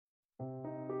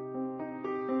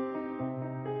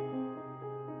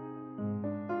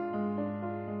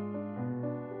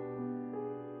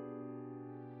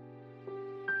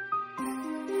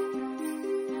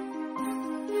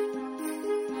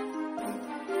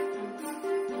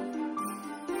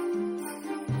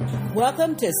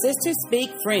Welcome to Sistah Speak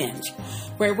Fringe,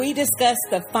 where we discuss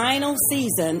the final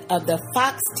season of the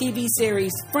Fox TV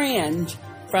series Fringe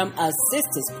from a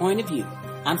sister's point of view.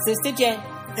 I'm Sister J.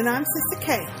 And I'm Sister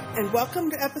K. And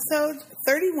welcome to episode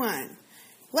 31.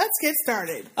 Let's get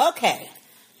started. Okay.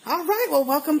 All right. Well,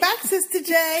 welcome back, Sister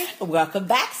J. Welcome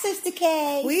back, Sister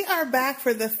K. We are back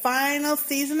for the final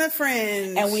season of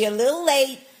Fringe. And we're a little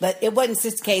late, but it wasn't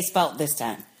Sister K's fault this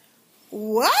time.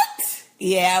 What?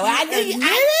 Yeah, well, I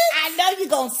know you're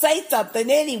going to say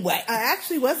something anyway. I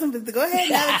actually wasn't, but go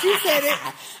ahead now that you said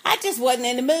it. I just wasn't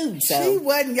in the mood, so. She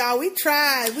wasn't, y'all. We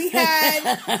tried. We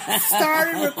had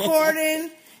started recording,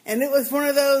 and it was one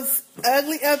of those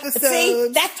ugly episodes.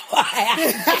 See, that's why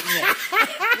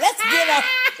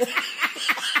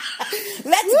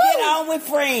Let's get on with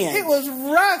Friends. It was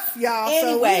rough, y'all. Anyway.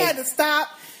 So we had to stop.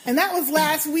 And that was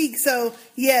last week, so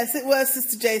yes, it was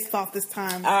Sister J's fault this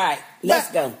time. All right,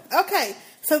 let's go. Okay,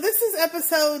 so this is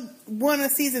episode 1 of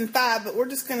season 5, but we're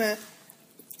just going to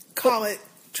call it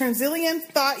Transilience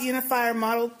Thought Unifier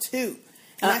Model-2.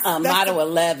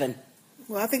 Model-11.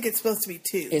 Well, I think it's supposed to be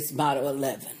 2. It's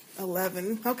Model-11.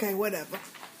 11. Okay, whatever.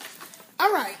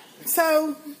 All right,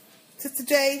 so Sister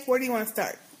J, where do you want to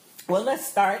start? Well, let's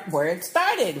start where it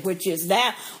started, which is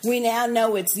we now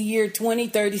know it's the year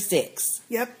 2036.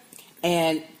 Yep.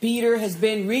 And Peter has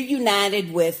been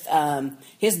reunited with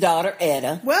his daughter,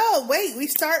 Etta. Well, wait, you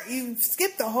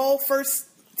skipped the whole first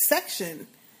section.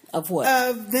 Of what?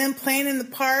 Of them playing in the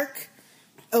park,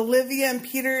 Olivia and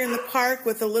Peter in the park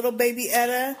with the little baby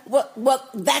Etta. Well,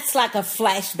 that's like a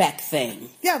flashback thing.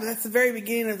 Yeah, but that's the very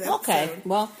beginning of the episode. Okay,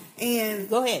 well, and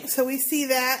go ahead. So we see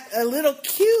that, a little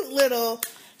cute little...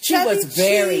 She was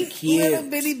very cute. Little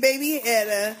bitty baby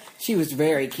Etta. She was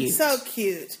very cute. So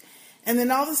cute. And then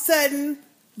all of a sudden,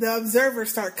 the observers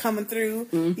start coming through.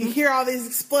 Mm-hmm. You hear all these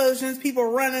explosions, people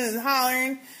running and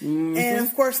hollering. Mm-hmm. And,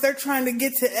 of course, they're trying to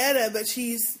get to Etta, but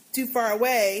she's too far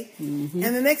away. Mm-hmm.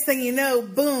 And the next thing you know,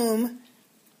 boom,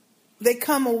 they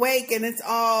come awake and it's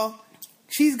all...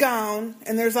 She's gone.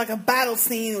 And there's like a battle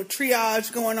scene with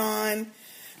triage going on.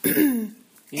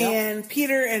 Yep. And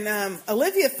Peter and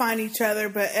Olivia find each other,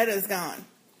 but Etta's gone.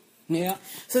 Yeah.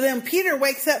 So then Peter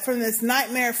wakes up from this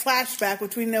nightmare flashback,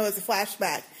 which we know is a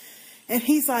flashback. And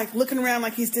he's like looking around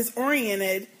like he's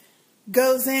disoriented,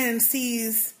 goes in and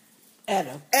sees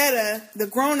Etta, the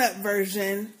grown-up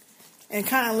version, and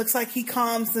kind of looks like he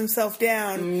calms himself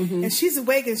down. Mm-hmm. And she's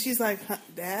awake and she's like,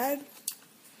 Dad?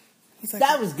 He's like,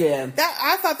 that was good.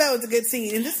 I thought that was a good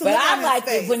scene. And but I liked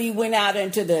it when he went out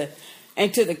into the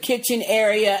kitchen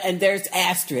area, and there's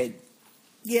Astrid.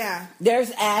 Yeah. There's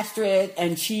Astrid,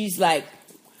 and she's like,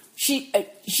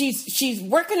 she's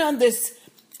working on this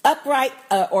upright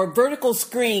or vertical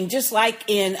screen, just like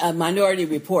in a Minority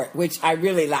Report, which I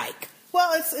really like.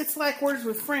 Well, it's like Words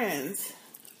with Friends,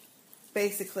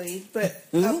 basically, but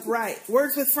upright.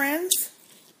 Words with Friends?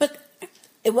 But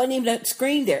it wasn't even a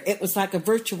screen there. It was like a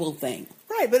virtual thing.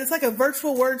 Right, but it's like a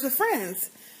virtual Words with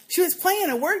Friends. She was playing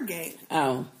a word game.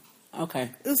 Oh. Okay.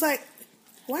 It was like,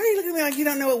 why are you looking at me like you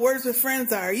don't know what Words with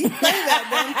Friends are? You play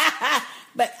that,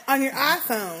 but on your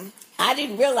iPhone. I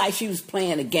didn't realize she was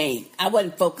playing a game. I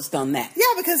wasn't focused on that. Yeah,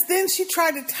 because then she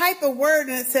tried to type a word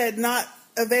and it said not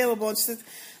available. And she said,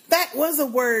 that was a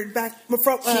word back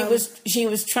from she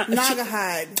was trying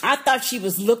Nagahide. I thought she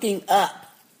was looking up.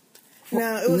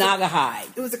 No, it was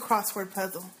Nagahide. It was a crossword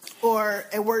puzzle or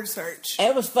a word search.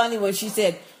 It was funny when she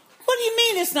said, what do you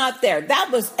mean it's not there?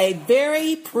 That was a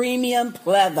very premium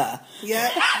pleather. Yeah.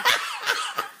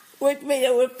 Which made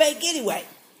it was fake anyway.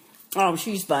 Oh,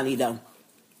 she's funny though.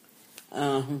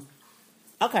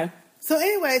 Okay. So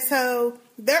anyway,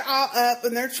 they're all up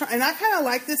and they're trying, and I kind of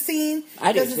like this scene.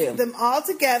 I do too. Them all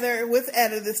together with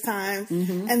Etta this time,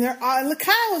 mm-hmm. and they're all. And it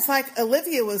kind of was like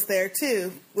Olivia was there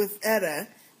too with Etta,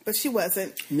 but she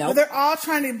wasn't. No. Nope. But they're all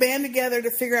trying to band together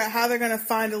to figure out how they're going to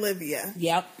find Olivia.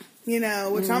 Yep. Which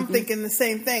mm-hmm. I'm thinking the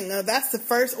same thing. That's the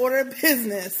first order of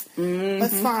business. Mm-hmm.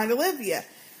 Let's find Olivia.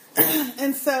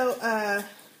 And so...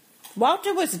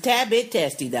 Walter was a tad bit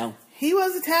testy, though. He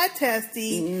was a tad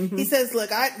testy. Mm-hmm. He says, look,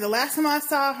 the last time I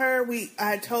saw her,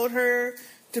 I told her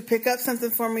to pick up something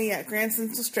for me at Grand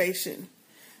Central Station.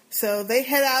 So they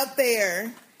head out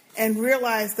there and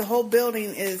realize the whole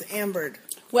building is ambered.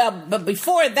 Well, but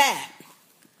before that,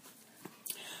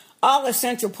 all of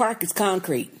Central Park is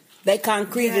concrete. They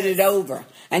concreted it over.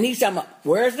 And he's talking about,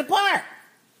 where's the park?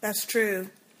 That's true.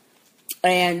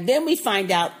 And then we find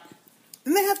out...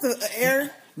 Then they have to air...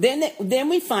 Then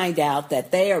we find out that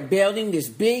they are building this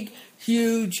big,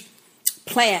 huge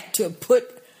plant to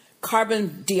put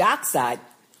carbon dioxide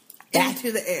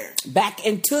into the air. Back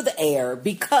into the air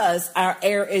because our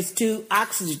air is too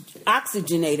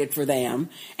oxygenated for them,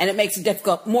 and it makes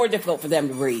it more difficult for them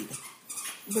to breathe.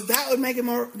 But that would make it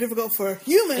more difficult for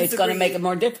humans. It's going to make it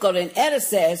more difficult. And Etta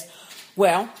says,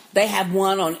 well, they have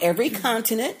one on every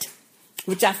continent,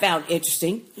 which I found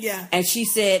interesting. Yeah. And she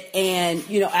said, and,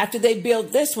 after they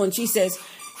build this one, she says,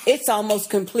 it's almost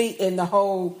complete in the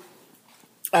whole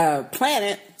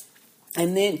planet.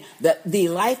 And then the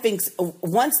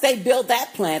once they build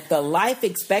that plant, the life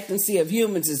expectancy of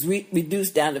humans is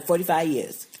reduced down to 45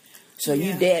 years. So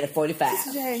you dead at 45.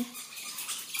 Sister J,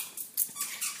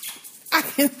 I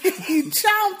can hear you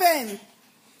chomping.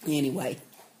 Anyway.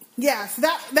 Yeah, so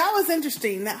that was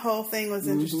interesting. That whole thing was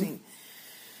interesting.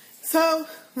 So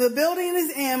the building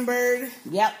is ambered.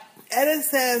 Yep. Etta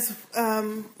says,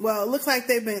 well, it looks like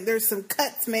there's some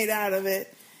cuts made out of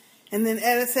it. And then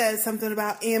Etta says something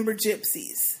about amber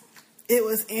gypsies. It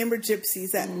was amber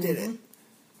gypsies that did it.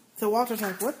 So Walter's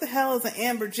like, what the hell is an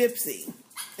amber gypsy?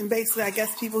 And basically, I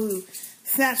guess people who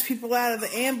snatch people out of the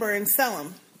amber and sell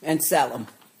them.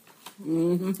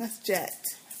 Mm-hmm. That's jet.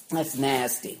 That's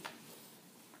nasty.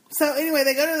 So anyway,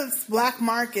 they go to this black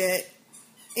market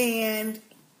and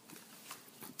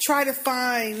try to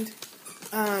find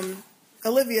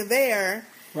Olivia there.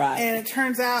 Right. And it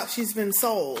turns out she's been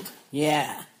sold.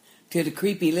 Yeah. To the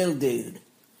creepy little dude.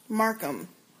 Markham.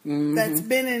 Mm-hmm. That's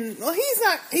been in... Well,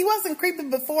 he wasn't creepy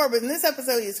before, but in this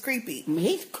episode he's creepy.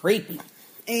 He's creepy.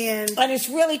 And it's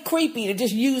really creepy to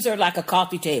just use her like a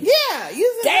coffee table. Yeah.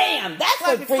 Damn, that's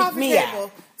like what freaked me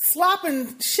out.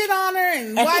 Slopping shit on her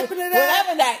and wiping it out.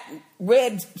 Whatever that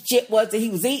red shit was that he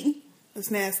was eating.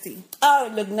 It's nasty. Oh,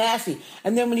 it looked nasty.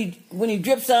 And then when he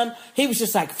dripped some, he was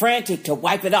just like frantic to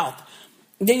wipe it off.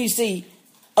 Then you see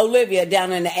Olivia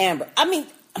down in the amber. I mean...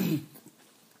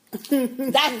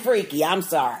 That's freaky. I'm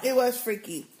sorry. It was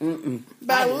freaky. Mm-mm.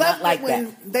 But I loved like it when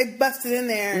that. they busted in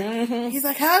there. Mm-hmm. He's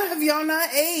like, how have y'all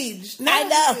not aged? I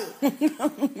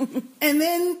know. And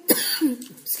then,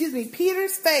 excuse me,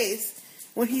 Peter's face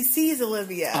when he sees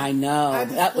Olivia. I know.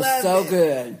 That was so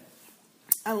good.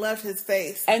 I loved his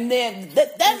face. And then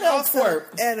that little twerp.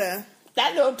 Etta.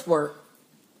 That little twerp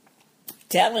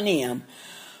telling him,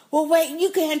 well, wait,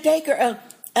 you can't take her.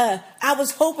 I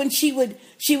was hoping she would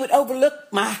overlook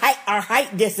our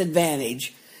height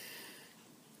disadvantage,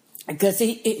 because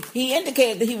he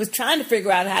indicated that he was trying to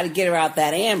figure out how to get her out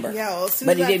that amber. Yeah, well,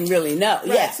 but he didn't really know.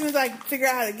 Right, Yeah, as soon as I figure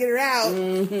out how to get her out,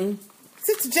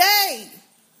 Sister J.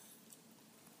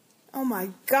 Oh my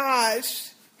gosh!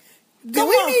 Do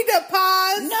we need to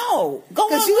pause? No, go on.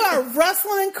 Because you are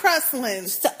rustling and crustling.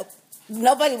 So,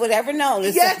 nobody would ever know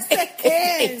this. Yes, they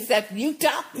can. Except you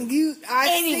talking.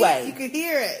 Anyway, you could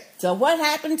hear it. So what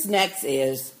happens next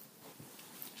is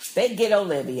they get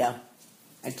Olivia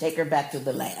and take her back to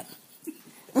the lab.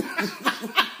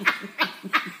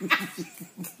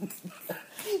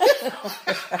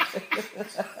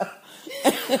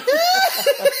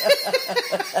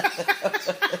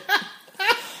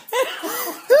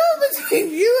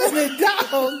 Between you and the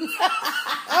dog.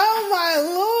 Oh my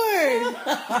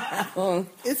Lord.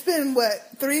 It's been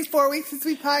 3-4 weeks since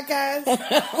we podcast.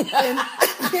 And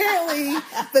apparently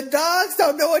the dogs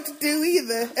don't know what to do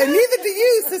either. And neither do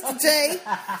you, Sister J.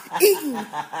 Eating.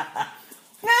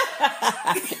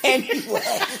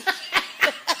 Anyway.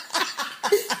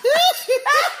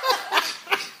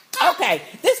 Okay,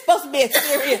 this is supposed to be a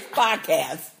serious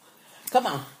podcast. Come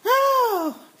on.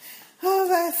 Oh,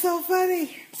 that's so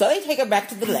funny. So they take her back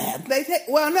to the lab.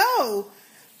 No.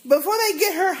 Before they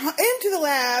get her into the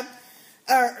lab,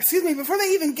 before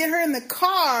they even get her in the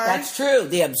car. That's true.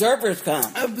 The observers come.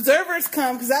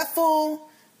 Because that fool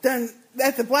done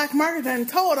at the black market done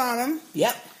told on him.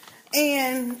 Yep.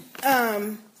 And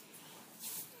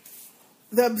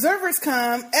the observers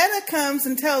come. Etta comes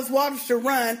and tells Walter to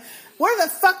run. Where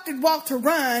the fuck did Walter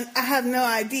run? I have no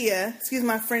idea. Excuse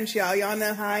my French, y'all. Y'all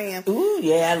know how I am. Ooh,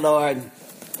 yeah, Lord.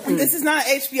 This is not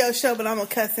an HBO show, but I'm going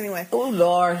to cuss anyway. Ooh,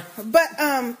 Lord. But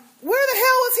where the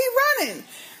hell was he running?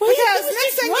 Well, because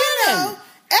next thing you know,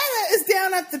 Etta is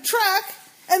down at the truck,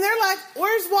 and they're like,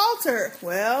 where's Walter?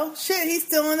 Well, shit, he's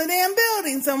still in the damn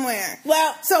building somewhere.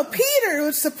 Well, so Peter,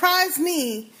 which surprised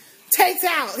me, takes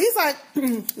out. He's like,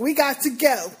 we got to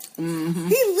go. Mm-hmm.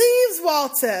 He leaves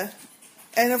Walter.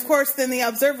 And, of course, then the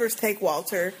observers take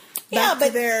Walter back to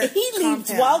their he leaves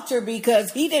compound. Walter because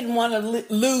he didn't want to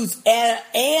lose Etta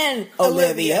and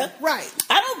Olivia. Right.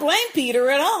 I don't blame Peter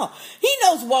at all. He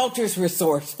knows Walter's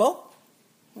resourceful.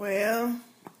 Well.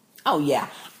 Oh, yeah.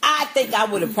 I think I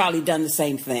would have probably done the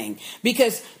same thing.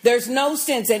 Because there's no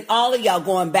sense in all of y'all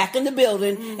going back in the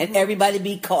building and everybody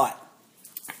be caught.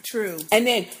 True. And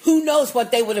then who knows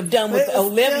what they would have done with But it was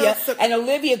Olivia, still and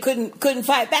Olivia couldn't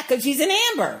fight back because she's an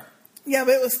Amber. Yeah,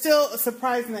 but it was still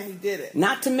surprising that he did it.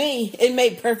 Not to me. It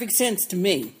made perfect sense to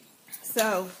me.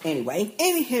 So anyway,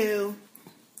 anywho,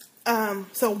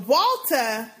 so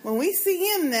Walter, when we see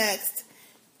him next,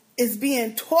 is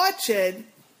being tortured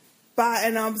by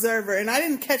an observer, and I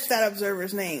didn't catch that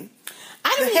observer's name.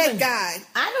 The head guy.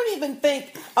 I don't even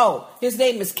think. Oh, his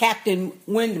name is Captain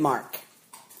Windmark.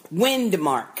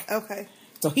 Okay.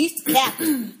 So he's the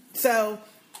captain. So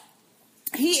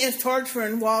he is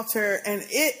torturing Walter, and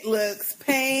it looks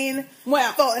painful.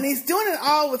 And he's doing it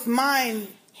all with mind.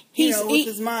 With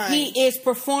his mind. He is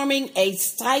performing a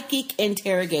psychic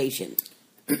interrogation.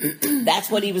 That's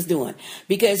what he was doing.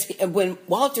 Because when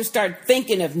Walter started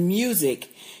thinking of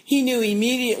music, he knew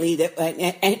immediately that,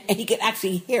 and he could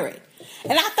actually hear it.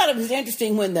 And I thought it was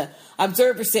interesting when the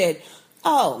observer said,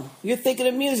 "Oh, you're thinking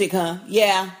of music, huh?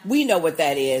 Yeah, we know what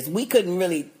that is. We couldn't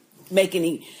really make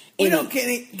any." We don't get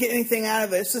anything out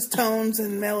of it. It's just tones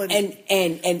and melody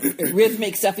and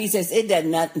rhythmic stuff. He says it does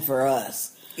nothing for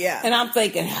us. Yeah. And I'm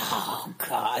thinking, oh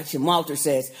gosh. And Walter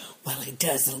says, "Well, it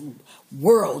does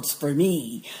worlds for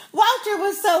me." Walter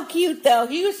was so cute, though.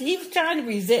 He was trying to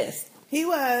resist. He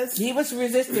was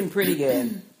resisting pretty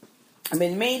good. I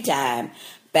mean, in the meantime,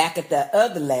 back at the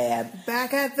other lab.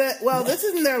 This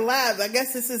isn't their lab. I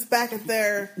guess this is back at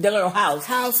their little house.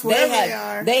 Wherever they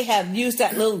are. They have used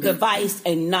that little device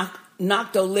and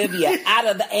knocked Olivia out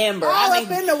of the amber. Up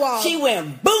in the wall. She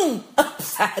went boom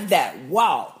upside that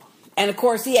wall. And of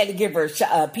course, he had to give her a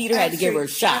shot. Peter had to give her a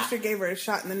shot. Asher gave her a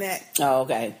shot in the neck. Oh,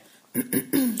 okay. Wait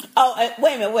a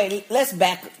minute. Let's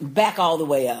back all the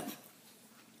way up.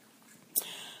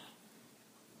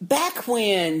 Back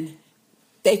when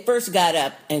they first got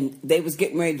up and they was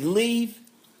getting ready to leave,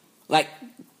 like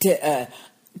to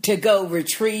go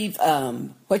retrieve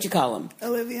what you call him?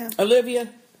 Olivia.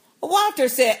 Walter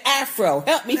said, "Afro,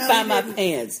 help me find my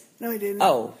pants." No, he didn't.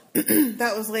 Oh,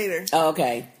 that was later. Oh,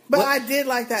 okay. But I did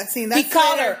like that scene. He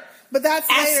called her. But that's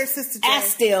later, Sister J.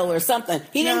 Astil or something.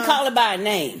 He didn't call her by a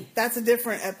name. That's a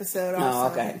different episode also.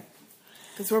 Oh, okay.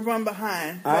 Because we're run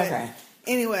behind. Okay.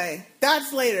 Anyway,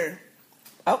 that's later.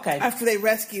 Okay. After they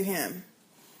rescue him.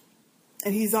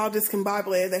 And he's all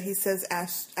discombobulated that he says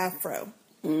Afro.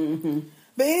 Mm-hmm.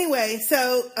 But anyway,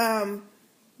 so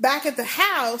back at the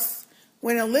house,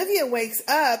 when Olivia wakes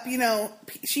up,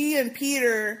 she and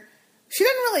Peter, she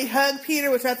didn't really hug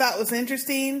Peter, which I thought was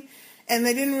interesting. And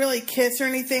they didn't really kiss or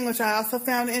anything, which I also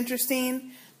found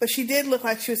interesting. But she did look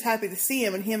like she was happy to see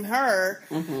him, and him her.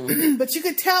 Mm-hmm. But you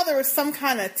could tell there was some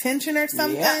kind of tension or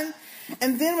something. Yeah.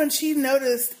 And then when she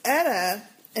noticed Etta,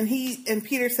 and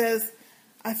Peter says,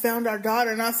 "I found our daughter,"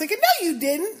 and I was thinking, "No, you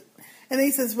didn't." And then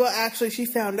he says, "Well, actually, she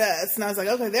found us." And I was like,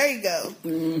 "Okay, there you go,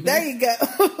 there you go."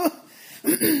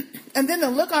 And then the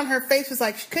look on her face was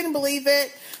like she couldn't believe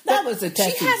it. That was a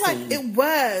touching scene. It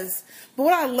was. But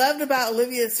what I loved about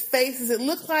Olivia's face is it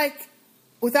looked like,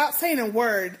 without saying a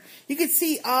word, you could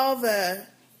see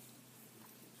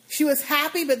she was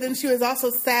happy, but then she was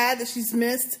also sad that she's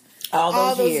missed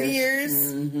all those years.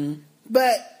 Mm-hmm.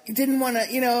 But didn't want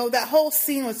to, that whole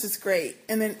scene was just great.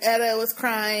 And then Etta was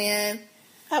crying.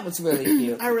 That was really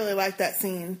cute. I really liked that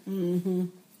scene. Mm-hmm.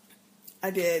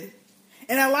 I did.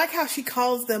 And I like how she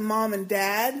calls them mom and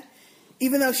dad,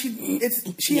 even though she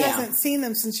hasn't seen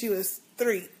them since she was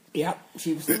 3. Yep,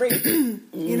 she was 3.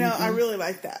 Mm-hmm. I really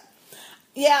like that.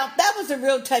 Yeah, that was a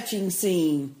real touching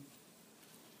scene.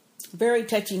 Very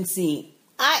touching scene.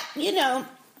 I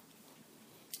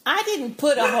didn't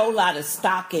put a whole lot of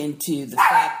stock into the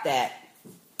fact that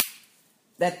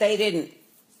they didn't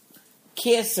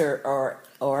kiss or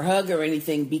hug or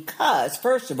anything because,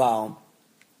 first of all,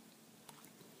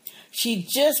 she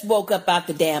just woke up out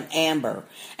the damn amber,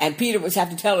 and Peter was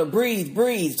having to tell her, breathe,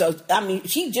 breathe. So,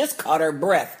 she just caught her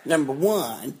breath, number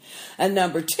one. And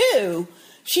number two,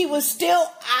 she was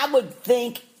still, I would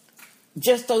think,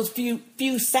 just those few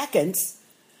seconds,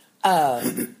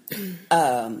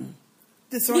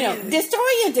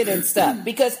 disoriented and stuff.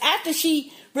 Because after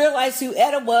she realized who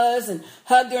Etta was and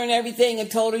hugged her and everything and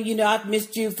told her, I've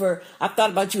missed you I've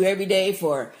thought about you every day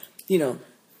for,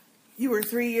 You were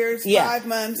 3 years, 5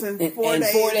 months, and 4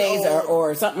 days. 4 days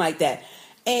or something like that.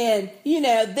 And,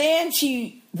 then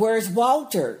where's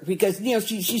Walter? Because,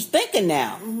 she's thinking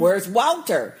now, where's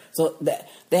Walter? So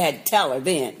they had to tell her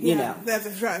then,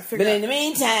 That's right. But in the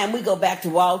meantime, we go back to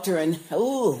Walter and,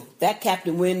 that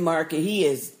Captain Windmark, he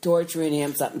is torturing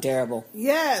him something terrible.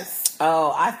 Yes.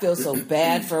 Oh, I feel so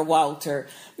bad for Walter.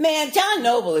 Man, John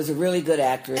Noble is a really good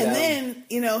actor. And then,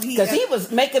 because he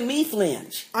was making me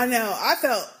flinch. I know. I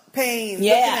felt pain.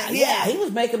 Yeah, he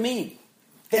was making me.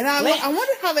 And I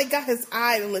wonder how they got his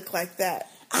eye to look like that.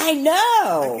 I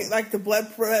know. Like the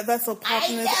blood vessel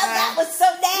popping in his eye. That was so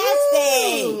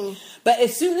nasty. Ooh. But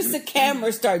as soon as the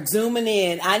camera started zooming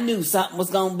in, I knew something was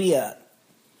going to be up.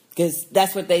 Because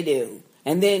that's what they do.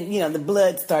 And then, the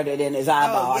blood started in his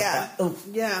eyeball. Oh, yeah. I thought,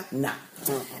 yeah. Nah.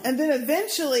 And then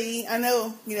eventually, I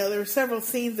know, there were several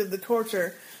scenes of the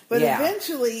torture, but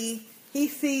eventually he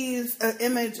sees an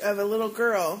image of a little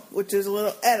girl, which is a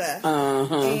little Etta.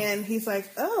 And he's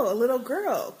like, oh, a little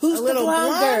girl. Who's a little the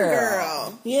blonde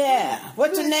girl? Yeah.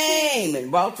 What's her name?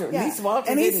 And Walter, at least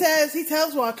Walter. And he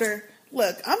tells Walter,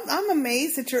 look, I'm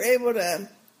amazed that you're able to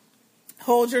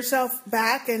hold yourself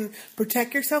back and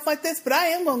protect yourself like this, but I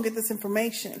am going to get this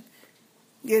information.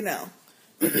 I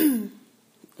am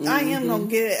going to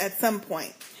get it at some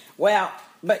point. Well,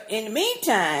 but in the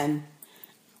meantime,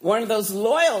 one of those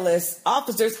loyalist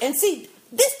officers, and see,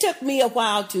 this took me a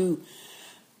while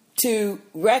to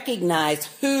recognize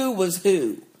who was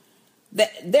who.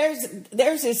 There's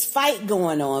this fight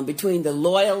going on between the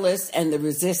loyalists and the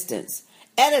resistance.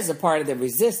 Etta's a part of the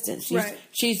resistance.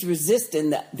 She's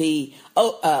resisting the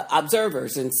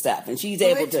observers and stuff, and she's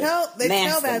able to mask They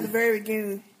tell that them. at the very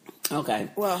beginning. Okay.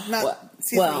 Well,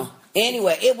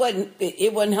 anyway,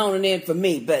 it wasn't honing in for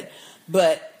me, but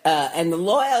and the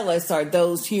loyalists are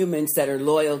those humans that are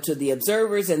loyal to the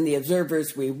observers, and the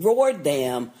observers reward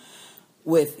them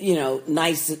with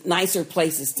nicer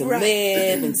places to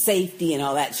live and safety and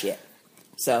all that shit.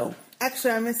 So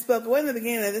actually, I misspoke. It wasn't the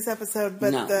beginning of this episode,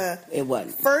 but it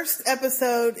wasn't. First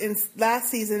episode in last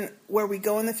season where we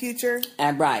go in the future.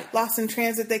 Right. Lost in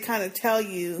Transit. They kind of tell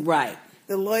you right.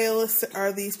 The loyalists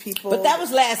are these people. But that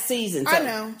was last season. So, I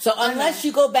know. So unless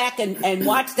you go back and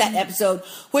watch that episode,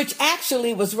 which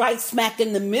actually was right smack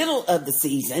in the middle of the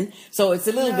season, so it's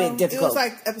a little bit difficult. It was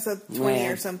like episode 20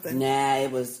 or something. Nah, it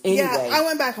was... Anyway. Yeah, I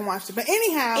went back and watched it. But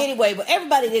anyhow... Anyway, but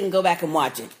everybody didn't go back and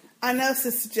watch it. I know,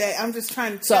 Sister J. I'm just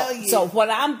trying to tell you. So what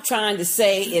I'm trying to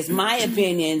say is my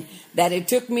opinion that it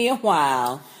took me a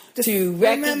while to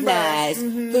recognize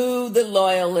who the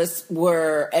loyalists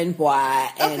were and why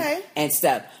and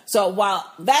stuff. So while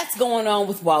that's going on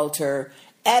with Walter,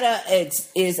 Etta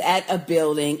is at a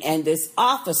building, and this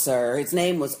officer, his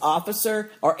name was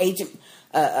Officer or Agent,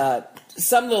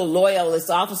 some little loyalist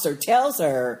officer tells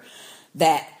her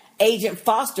that Agent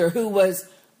Foster, who was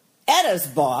Etta's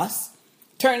boss,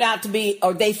 turned out to be,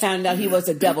 or they found out he was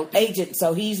a double agent,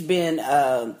 so he's been,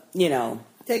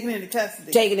 taken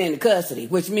into custody,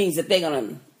 which means that they're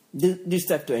going to do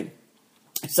stuff to him.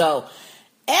 So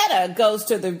Etta goes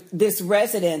to this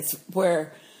residence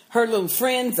where her little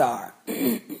friends are,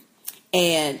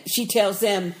 and she tells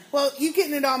them... Well, you're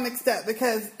getting it all mixed up,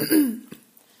 because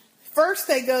first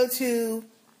they go to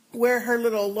where her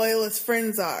little loyalist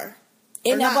friends are.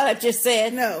 Isn't that what I just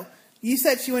said? No. You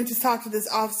said she went to talk to this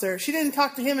officer. She didn't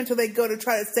talk to him until they go to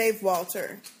try to save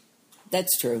Walter.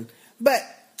 That's true. But...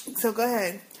 So go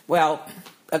ahead. Well,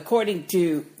 according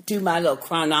to my little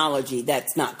chronology,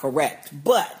 that's not correct.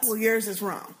 But yours is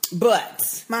wrong.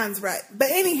 But mine's right.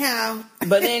 But anyhow.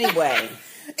 But anyway.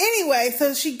 Anyway,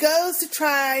 so she goes to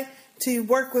try to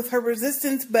work with her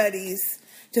resistance buddies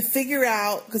to figure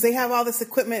out, because they have all this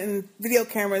equipment and video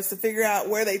cameras to figure out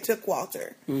where they took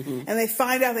Walter. And they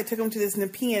find out they took him to this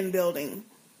Nepean building,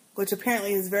 which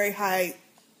apparently is very highly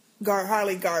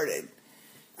guarded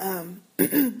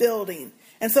building.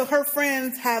 And so her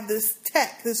friends have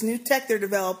this new tech they're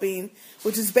developing,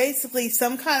 which is basically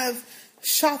some kind of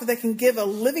shot that they can give a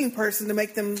living person to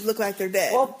make them look like they're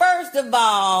dead. Well, first of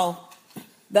all,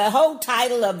 the whole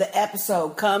title of the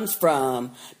episode comes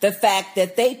from the fact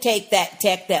that they take that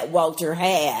tech that Walter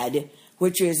had,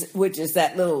 which is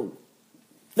that little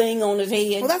thing on his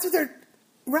head. Well, that's what they're...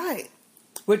 Right.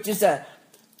 Which is a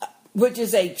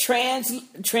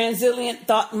Transilience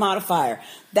Thought Modifier.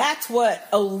 That's what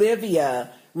Olivia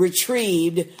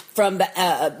retrieved from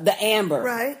the Amber.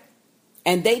 Right.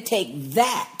 And they take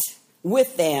that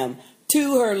with them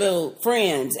to her little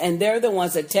friends, and they're the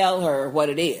ones that tell her what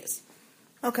it is.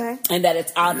 Okay. And that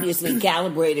it's obviously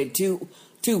calibrated to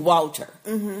Walter.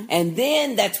 And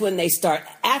then that's when they start,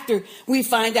 after we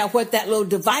find out what that little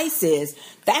device is,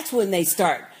 that's when they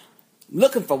start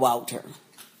looking for Walter.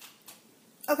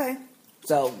 Okay.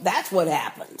 So that's what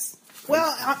happens.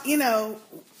 Well,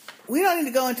 we don't need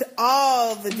to go into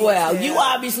all the details. Well, you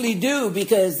obviously do,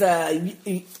 because all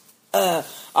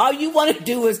you want to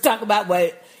do is talk about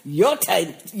what your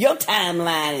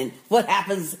timeline and what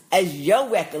happens as your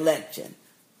recollection.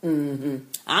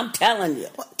 I'm telling you.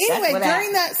 Well, anyway,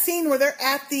 during that scene where they're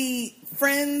at the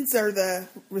Friends or the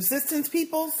Resistance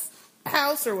people's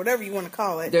house or whatever you want to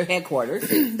call it. Their headquarters.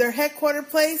 Their headquarter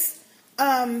place.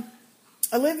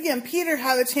 Olivia and Peter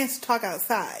have a chance to talk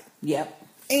outside. Yep.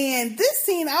 And this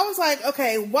scene, I was like,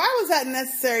 okay, why was that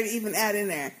necessary to even add in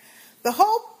there? The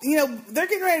whole, they're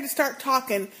getting ready to start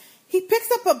talking. He picks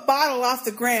up a bottle off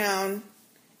the ground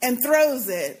and throws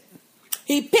it.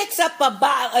 He picks up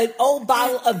an old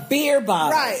bottle of beer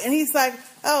bottle. Right. And he's like,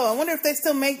 oh, I wonder if they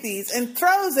still make these. And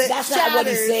throws it. That's shatters. not what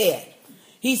he said.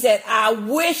 He said, I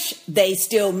wish they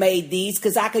still made these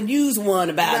because I could use one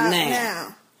about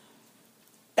now.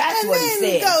 That's what he said. And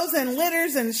then he goes and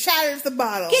litters and shatters the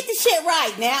bottle. Get the shit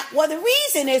right now. Well, the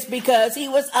reason is because he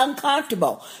was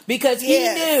uncomfortable. Because he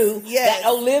knew that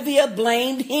Olivia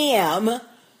blamed him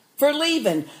for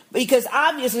leaving. Because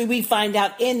obviously we find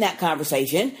out in that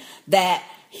conversation that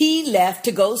he left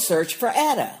to go search for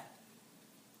Etta.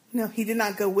 No, he did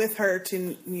not go with her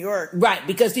to New York. Right,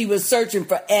 because he was searching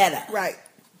for Etta. Right.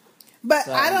 But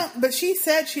but she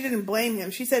said she didn't blame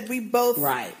him. She said we both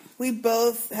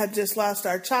had just lost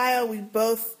our child. We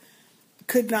both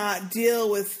could not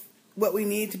deal with what we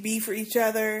needed to be for each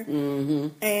other. Mm-hmm.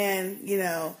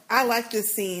 And, I like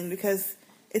this scene because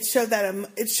it showed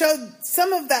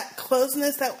some of that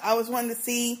closeness that I was wanting to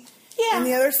see in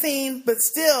the other scene, but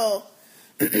still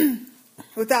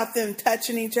without them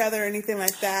touching each other or anything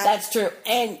like that. That's true.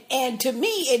 And to me,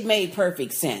 it made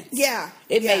perfect sense. Yeah.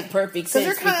 It made perfect sense.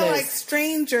 Because they're kind of like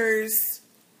strangers.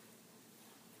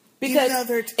 Because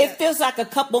it feels like a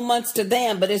couple months to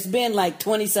them, but it's been like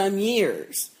 20-some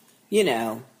years,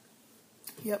 Yep.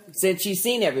 Since she's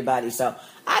seen everybody. So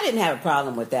I didn't have a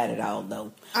problem with that at all,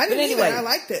 though. I didn't either. I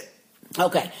liked it.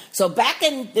 Okay. So back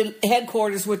in the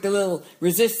headquarters with the little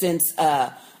resistance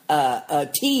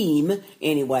team,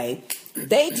 anyway,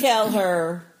 they tell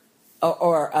her,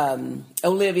 or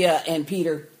Olivia and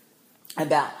Peter,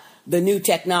 about the new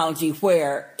technology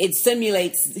where it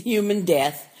simulates human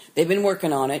death. They've been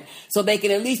working on it, so they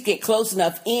can at least get close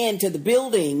enough into the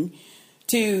building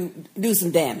to do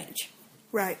some damage.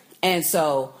 Right. And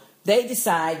so they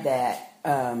decide that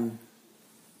that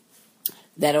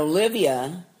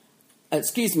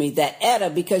Etta,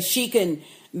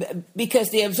 because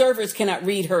the observers cannot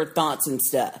read her thoughts and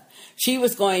stuff. She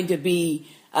was going to be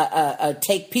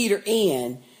take Peter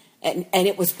in, and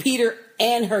it was Peter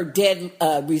and her dead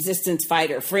resistance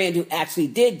fighter friend who actually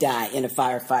did die in a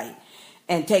firefight,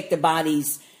 and take the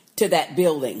bodies to that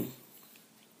building,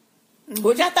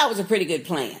 which I thought was a pretty good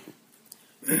plan.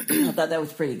 I thought that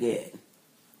was pretty good.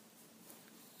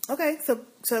 Okay, so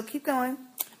keep going.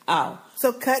 Oh.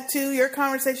 So cut to your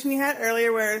conversation you had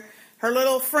earlier where her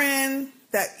little friend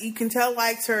that you can tell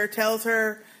likes her tells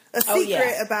her a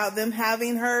secret about them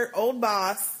having her old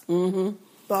boss. Mm-hmm.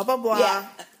 Blah, blah, blah. Yeah.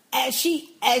 As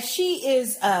she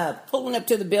is pulling up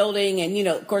to the building, and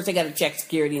of course they got to check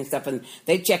security and stuff, and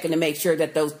they're checking to make sure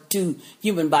that those two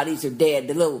human bodies are dead.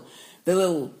 The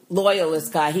little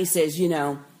loyalist guy, he says,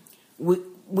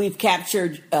 we've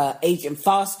captured Agent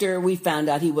Foster. We found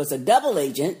out he was a double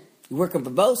agent working for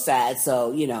both sides.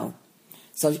 So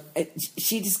so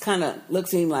she just kind of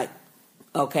looks at him like,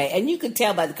 okay, and you could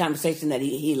tell by the conversation that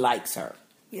he likes her.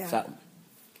 Yeah.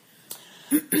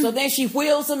 So then she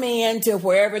wheels them in to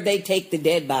wherever they take the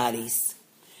dead bodies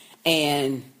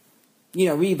and,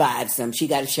 revives them. She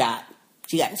got a shot.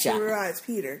 She revives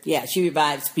Peter. Yeah, she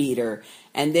revives Peter.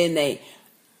 And then they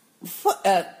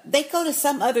go to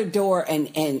some other door and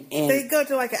they go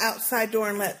to like an outside door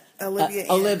and let Olivia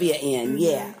in. Olivia in, mm-hmm.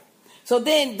 Yeah. So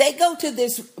then they go to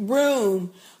this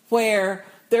room where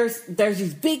there's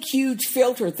these big, huge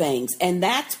filter things, and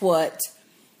that's what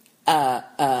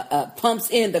pumps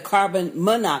in the carbon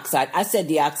monoxide. I said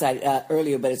dioxide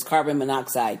earlier, but it's carbon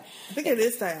monoxide. I think it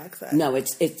is dioxide. No,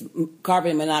 it's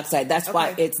carbon monoxide. That's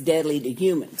why it's deadly to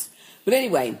humans. But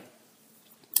anyway,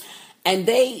 and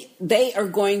they are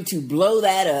going to blow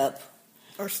that up,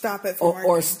 or stop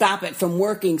it from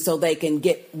working, so they can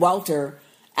get Walter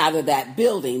out of that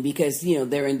building because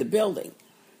they're in the building.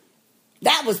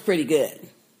 That was pretty good.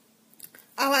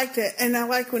 I liked it, and I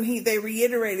like when they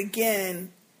reiterate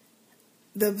again.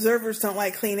 The observers don't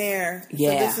like clean air.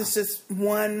 Yeah. So this is just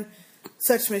one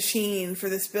such machine for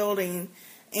this building,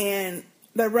 and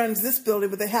that runs this building,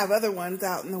 but they have other ones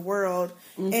out in the world.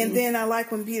 Mm-hmm. And then I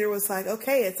like when Peter was like,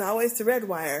 okay, it's always the red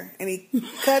wire. And he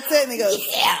cuts it and he goes,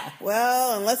 yeah.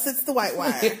 Well, unless it's the white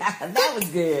wire. That was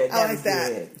good. I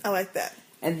like that.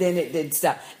 And then it did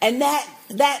stop. And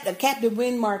that Captain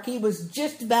Windmark, he was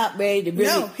just about ready to really...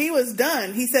 No, he was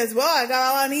done. He says, well, I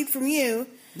got all I need from you.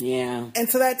 Yeah. And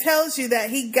so that tells you that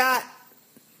he got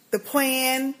the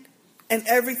plan and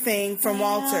everything from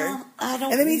Walter. I don't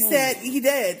know. And then he said, he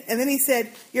did. And then he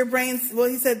said, your brain's... Well,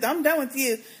 he said, I'm done with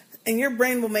you. And your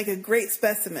brain will make a great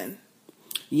specimen.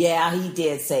 Yeah, he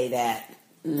did say that.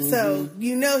 So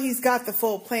you know he's got the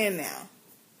full plan now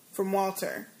from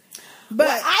Walter.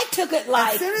 But I took it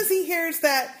like, as soon as he hears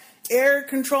that air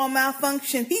control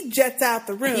malfunction, he jets out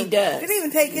the room. He does. Didn't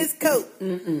even take his coat.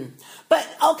 But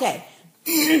okay,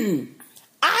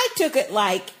 I took it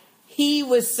like he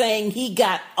was saying he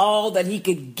got all that he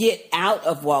could get out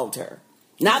of Walter,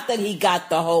 not that he got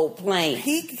the whole plane.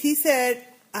 He said,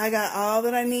 "I got all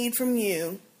that I need from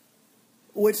you,"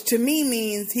 which to me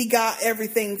means he got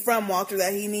everything from Walter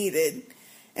that he needed.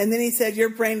 And then he said, "Your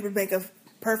brain would make a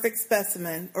perfect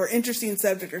specimen or interesting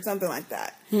subject," or something like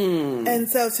that. And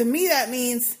so to me that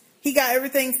means he got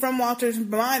everything from Walter's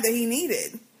mind that he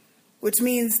needed, which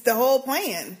means the whole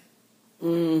plan.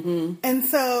 And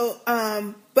so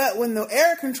but when the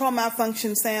air control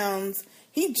malfunction sounds,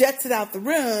 he jets it out the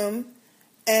room,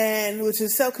 and which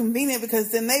is so convenient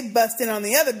because then they bust in on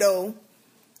the other door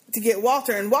to get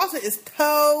Walter, and Walter is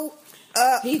toe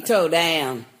up. He toe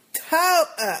down. Toe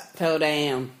up. Toe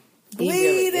down.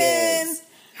 Bleeding. Really,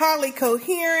 hardly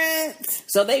coherent.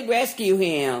 so they rescue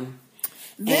him.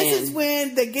 This is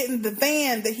when they get in the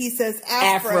van that he says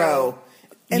Afro.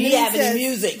 Do you have any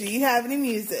music? Do you have any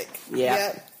music?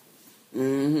 Yep.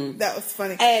 That was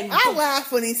funny. And I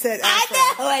laughed when he said Afro.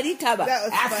 I know. And he talked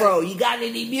about Afro. Funny. You got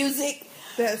any music?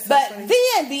 That's so but funny.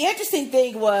 then the interesting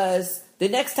thing was the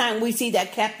next time we see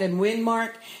that Captain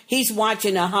Windmark, he's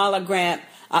watching a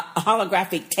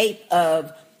holographic tape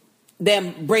of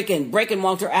them breaking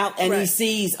Walter out, and he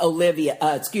sees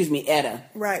Etta.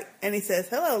 Right. And he says,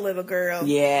 "Hello, little girl."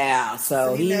 Yeah,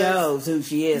 so he knows who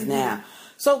she is now.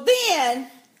 So then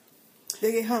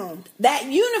they get home. That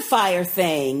unifier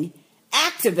thing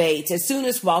activates as soon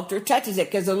as Walter touches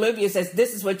it, because Olivia says,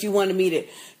 "This is what you wanted me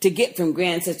to get from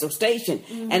Grand Central Station."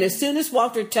 And as soon as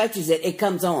Walter touches it, it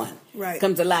comes on. Right.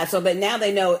 Comes alive. So that now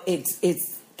they know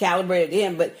it's calibrated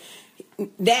in, but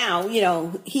now,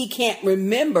 he can't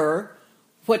remember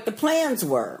what the plans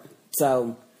were.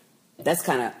 So that's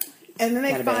kind of... And then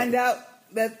they find out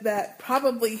that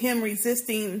probably him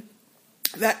resisting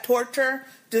that torture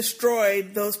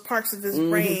destroyed those parts of his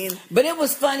brain. But it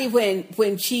was funny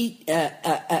when she,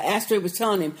 Astrid was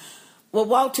telling him, "Well,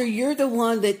 Walter, you're the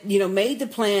one that, made the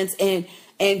plans," and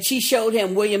she showed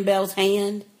him William Bell's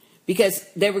hand, because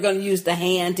they were going to use the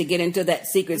hand to get into that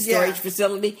secret storage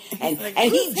facility. And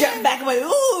he jumped back and went,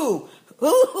 "Ooh,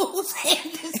 whose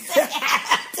hand is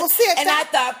that?" Well, see, I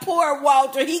thought, poor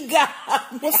Walter, he got...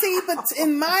 Well, see, but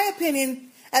in my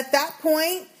opinion, at that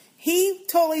point, he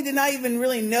totally did not even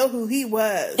really know who he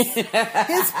was.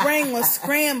 His brain was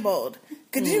scrambled.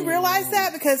 Did you realize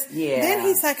that? Because then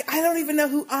he's like, "I don't even know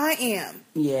who I am."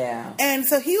 Yeah. And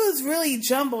so he was really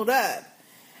jumbled up.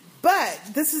 But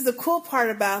this is the cool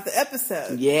part about the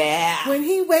episode. Yeah. When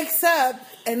he wakes up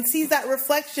and sees that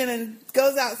reflection and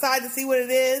goes outside to see what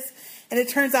it is, and it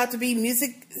turns out to be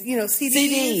music,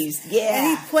 CDs. Yeah.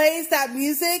 And he plays that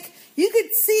music, you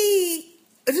could see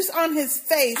just on his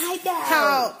face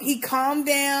how he calmed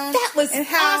down. That was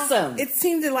awesome. It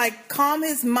seemed to calm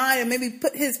his mind and maybe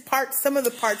put some of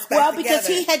the parts back together. Well, because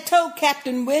he had told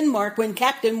Captain Windmark, when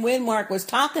Captain Windmark was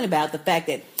talking about the fact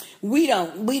that we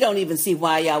don't even see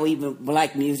why y'all even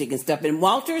like music and stuff. And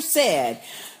Walter said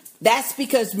that's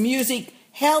because music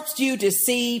helps you to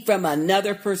see from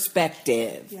another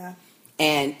perspective. Yeah.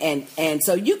 And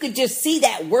so you could just see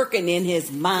that working in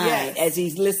his mind as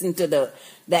he's listening to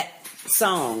that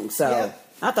song. So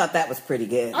I thought that was pretty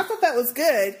good. I thought that was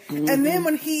good. And then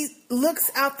when he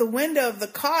looks out the window of the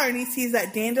car and he sees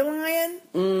that dandelion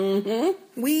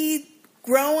weed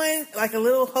growing, like a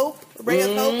little ray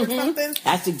of hope or something.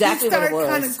 That's exactly what it was. He started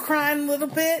kind of crying a little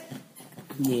bit.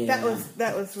 Yeah.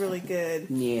 That was really good.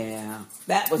 Yeah.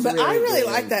 That was But really I really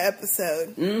good. liked that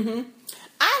episode.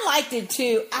 I liked it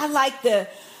too. I liked the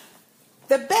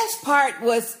best part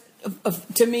was,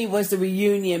 to me, was the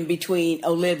reunion between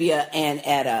Olivia and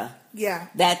Etta. Yeah.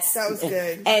 That was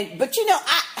good. But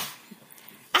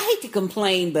I hate to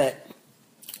complain, but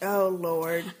oh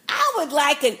Lord, I would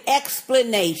like an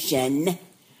explanation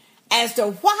as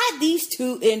to why these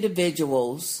two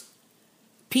individuals,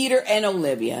 Peter and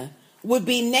Olivia, would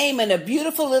be naming a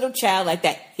beautiful little child like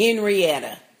that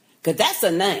Henrietta, because that's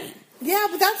a name. Yeah,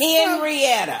 but that's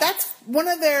Henrietta. That's one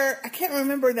of their. I can't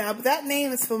remember now, but that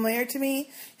name is familiar to me,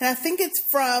 and I think it's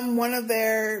from one of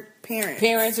their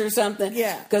parents or something.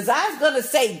 Yeah, because I was going to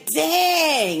say,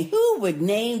 dang, who would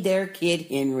name their kid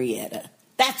Henrietta?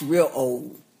 That's real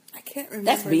old. I can't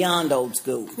remember. That's beyond old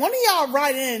school. One of y'all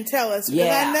write in and tell us. Because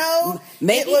Yeah, I know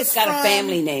maybe it's got a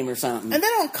family name or something. And they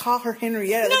don't call her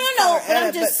Henrietta. No. But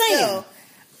I'm just saying. Still,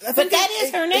 but that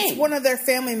is her name. It's one of their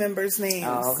family members' names.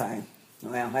 Oh, okay.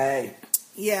 Well, hey.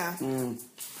 Yeah.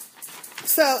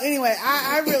 So anyway,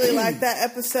 I really liked that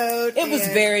episode. It was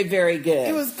very, very good.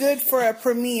 It was good for a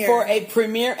premiere. For a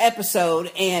premiere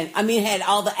episode. And, I mean, it had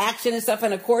all the action and stuff.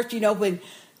 And, of course, you know, when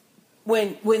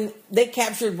they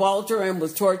captured Walter and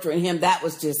was torturing him, that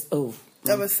was just,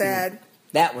 that was sad.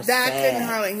 That was sad. I couldn't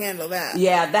hardly handle that.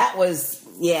 Yeah, that was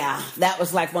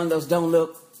like one of those don't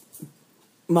look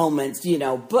moments, you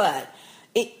know. But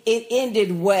it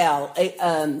ended well,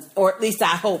 or at least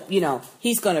I hope, you know,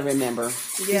 he's going to remember.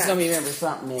 Yeah. He's going to remember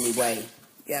something anyway.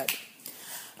 Yep.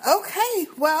 Okay,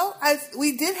 well,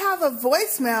 we did have a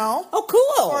voicemail. Oh,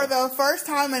 cool. For the first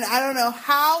time in I don't know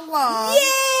how long.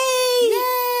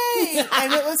 Yay!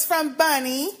 And it was from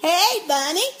Bunny. Hey,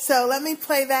 Bunny. So let me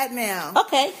play that now.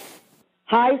 Okay.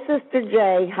 Hi, Sister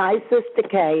J. Hi, Sister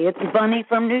K. It's Bunny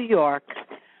from New York.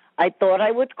 I thought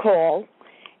I would call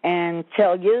and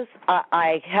tell you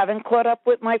I haven't caught up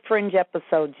with my Fringe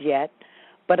episodes yet,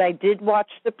 but I did watch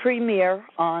the premiere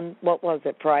on, what was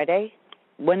it, Friday?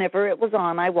 Whenever it was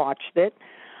on, I watched it.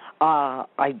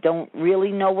 I don't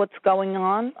really know what's going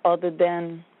on other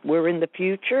than we're in the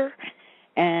future,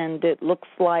 and it looks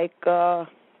like, I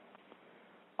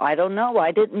don't know.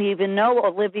 I didn't even know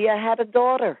Olivia had a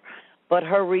daughter, but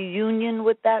her reunion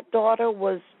with that daughter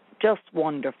was just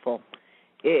wonderful.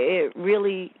 It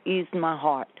really eased my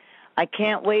heart. I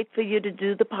can't wait for you to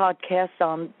do the podcast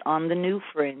on the new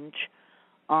Fringe.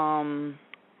 I'm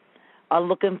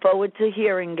looking forward to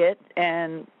hearing it,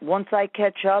 and once I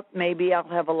catch up, maybe I'll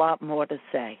have a lot more to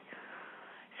say.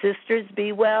 Sisters,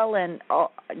 be well, and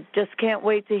just can't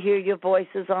wait to hear your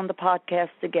voices on the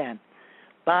podcast again.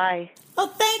 Bye. Oh,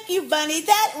 thank you, Bunny.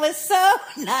 That was so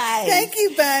nice. Thank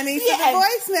you, Bunny, for the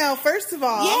voicemail, first of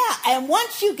all. Yeah, and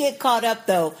once you get caught up,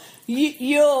 though,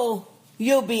 you'll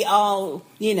be all,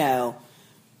 you know.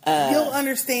 You'll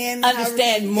understand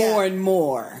more and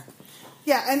more.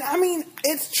 Yeah, and I mean,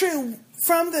 it's true.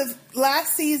 From the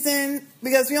last season,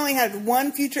 because we only had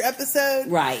one future episode.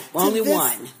 Right, only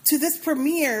one. To this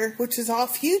premiere, which is all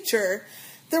future,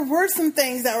 there were some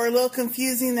things that were a little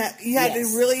confusing that you had to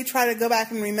really try to go back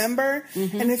and remember.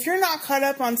 Mm-hmm. And if you're not caught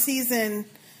up on season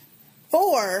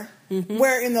 4,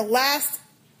 where in the last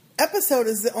episode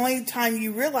is the only time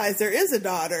you realize there is a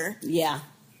daughter. Yeah.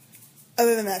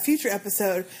 Other than that future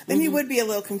episode, then you would be a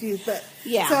little confused. But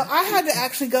so I had to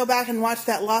actually go back and watch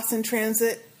that Lost in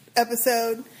Transit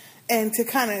episode and to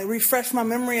kind of refresh my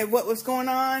memory of what was going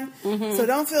on. So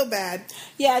don't feel bad.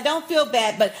 Yeah, don't feel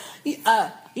bad. But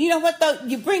you know what, though?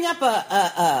 You bring up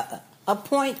a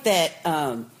point that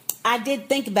I did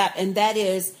think about, and that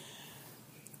is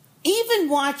even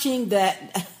watching the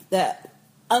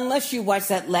unless you watch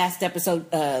that last episode,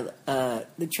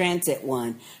 the transit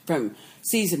one from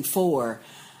season 4,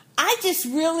 I just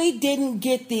really didn't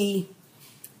get the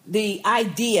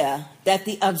idea that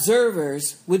the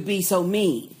observers would be so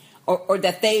mean, or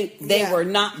that they were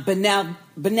not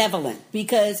benevolent,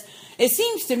 because it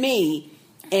seems to me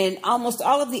in almost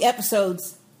all of the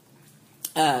episodes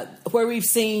where we've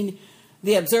seen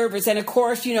the observers, and of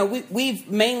course, you know, we've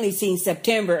mainly seen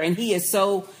September, and he is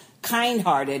so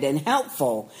kind-hearted and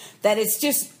helpful that it's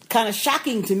just kind of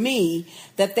shocking to me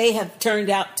that they have turned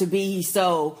out to be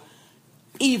so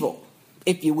evil,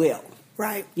 if you will.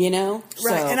 Right. You know?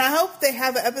 Right. So, and I hope they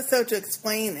have an episode to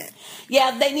explain it.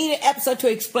 Yeah, they need an episode to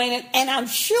explain it. And I'm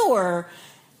sure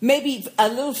maybe a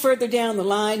little further down the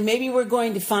line, maybe we're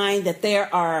going to find that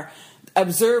there are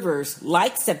observers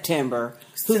like September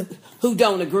who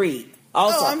don't agree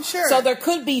also. Oh, I'm sure. So there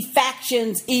could be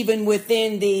factions even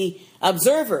within the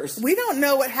observers. We don't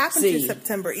know what happened to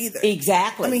September either.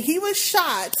 Exactly. I mean, he was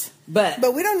shot, but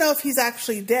we don't know if he's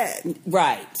actually dead.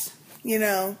 Right. You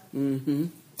know? Mm-hmm.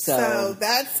 So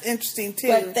that's interesting too.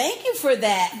 But thank you for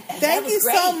that. Thank you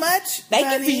so much.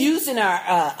 Thank you for using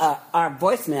our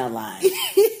voicemail line.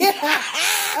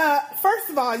 First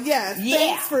of all, yes. Yeah.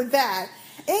 Thanks for that.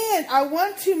 And I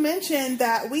want to mention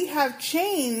that we have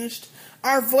changed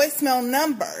our voicemail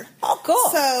number. Oh, cool.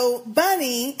 So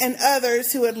Bunny and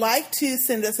others who would like to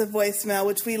send us a voicemail,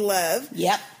 which we love.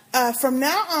 Yep. From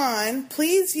now on,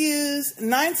 please use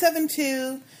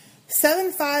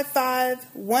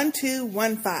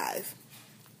 972-755-1215,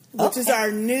 which is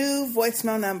our new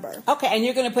voicemail number. Okay, and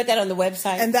you're going to put that on the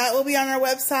website? And that will be on our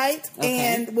website,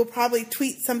 and we'll probably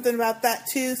tweet something about that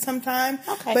too sometime.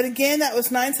 Okay. But again, that was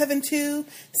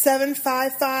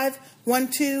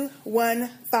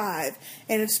 972-755-1215.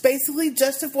 And it's basically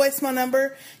just a voicemail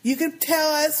number. You could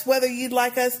tell us whether you'd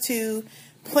like us to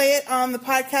play it on the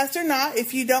podcast or not.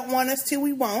 If you don't want us to,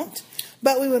 we won't.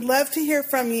 But we would love to hear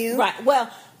from you. Right. Well,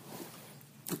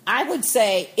 I would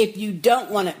say if you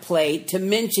don't want it played, to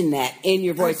mention that in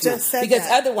your voicemail. Because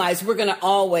otherwise we're going to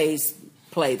always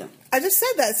play them. I just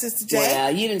said that, Sister J.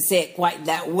 Well, you didn't say it quite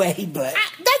that way, but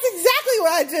That's exactly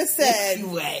what I just said.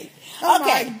 anyway. Oh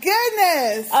Okay. my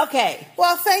goodness. Okay.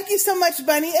 Well, thank you so much,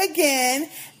 Bunny, again.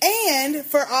 And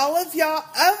for all of y'all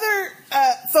other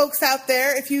folks out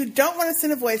there, if you don't want to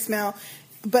send a voicemail,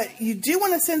 but you do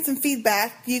want to send some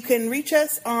feedback, you can reach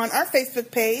us on our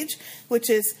Facebook page, which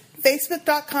is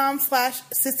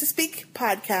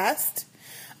facebook.com/SistahSpeakPodcast.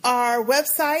 Our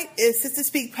website is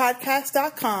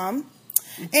sistahspeakpodcast.com.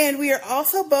 And we are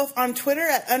also both on Twitter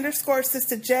at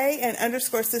 _SistahJ and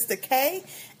 _SistahK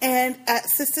and at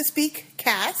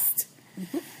SistahSpeakCast.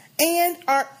 Mm-hmm. And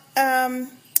our, I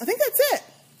think that's it.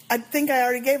 I think I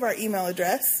already gave our email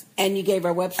address. And you gave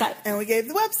our website. And we gave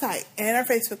the website and our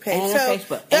Facebook page. And our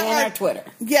Facebook. And our Twitter.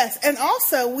 Yes. And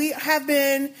also, we have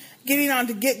been getting on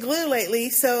to Get Glue lately.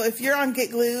 So if you're on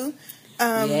Get Glue,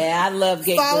 I love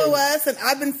Get Glue. Follow us. And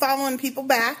I've been following people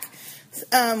back.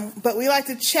 But we like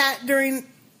to chat during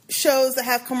shows that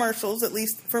have commercials, at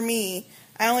least for me.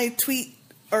 I only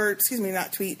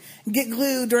get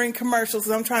Glue during commercials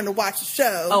because I'm trying to watch a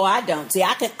show. Oh, I don't. See,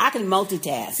 I can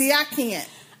multitask. See, I can't.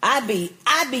 I be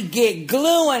Get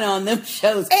Gluing on them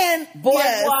shows. And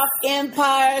Boardwalk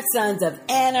Empire, Sons of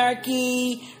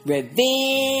Anarchy,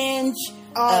 Revenge,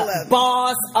 all of them.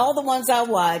 Boss, all the ones I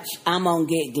watch, I'm on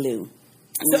Get Glue.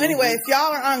 So anyway, if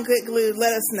y'all are on Get Glued,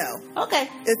 let us know. Okay.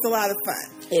 It's a lot of fun.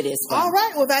 It is fun. All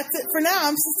right. Well, that's it for now.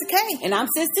 I'm Sister K. And I'm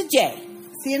Sister J.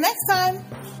 See you next time.